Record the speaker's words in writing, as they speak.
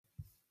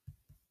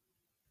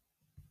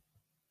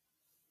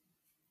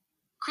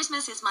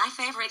Christmas is my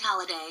favorite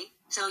holiday,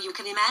 so you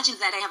can imagine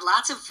that I have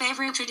lots of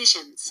favorite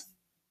traditions.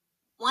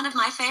 One of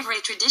my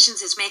favorite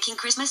traditions is making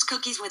Christmas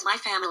cookies with my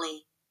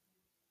family.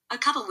 A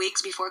couple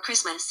weeks before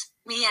Christmas,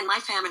 me and my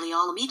family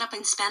all meet up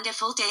and spend a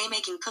full day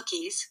making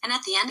cookies, and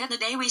at the end of the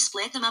day we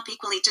split them up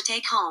equally to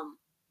take home.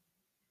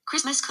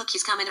 Christmas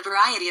cookies come in a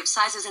variety of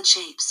sizes and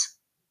shapes.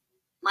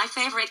 My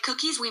favorite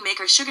cookies we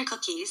make are sugar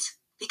cookies,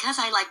 because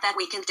I like that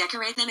we can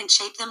decorate them and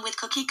shape them with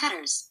cookie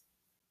cutters.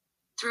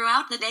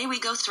 Throughout the day we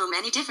go through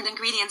many different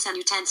ingredients and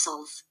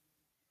utensils.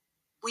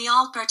 We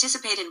all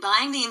participate in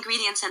buying the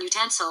ingredients and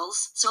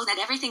utensils so that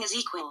everything is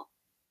equal.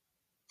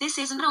 This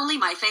isn't only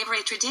my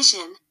favorite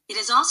tradition, it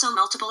is also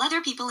multiple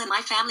other people in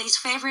my family's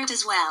favorite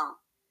as well.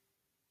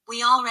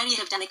 We already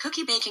have done a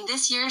cookie baking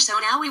this year, so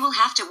now we will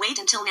have to wait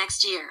until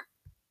next year.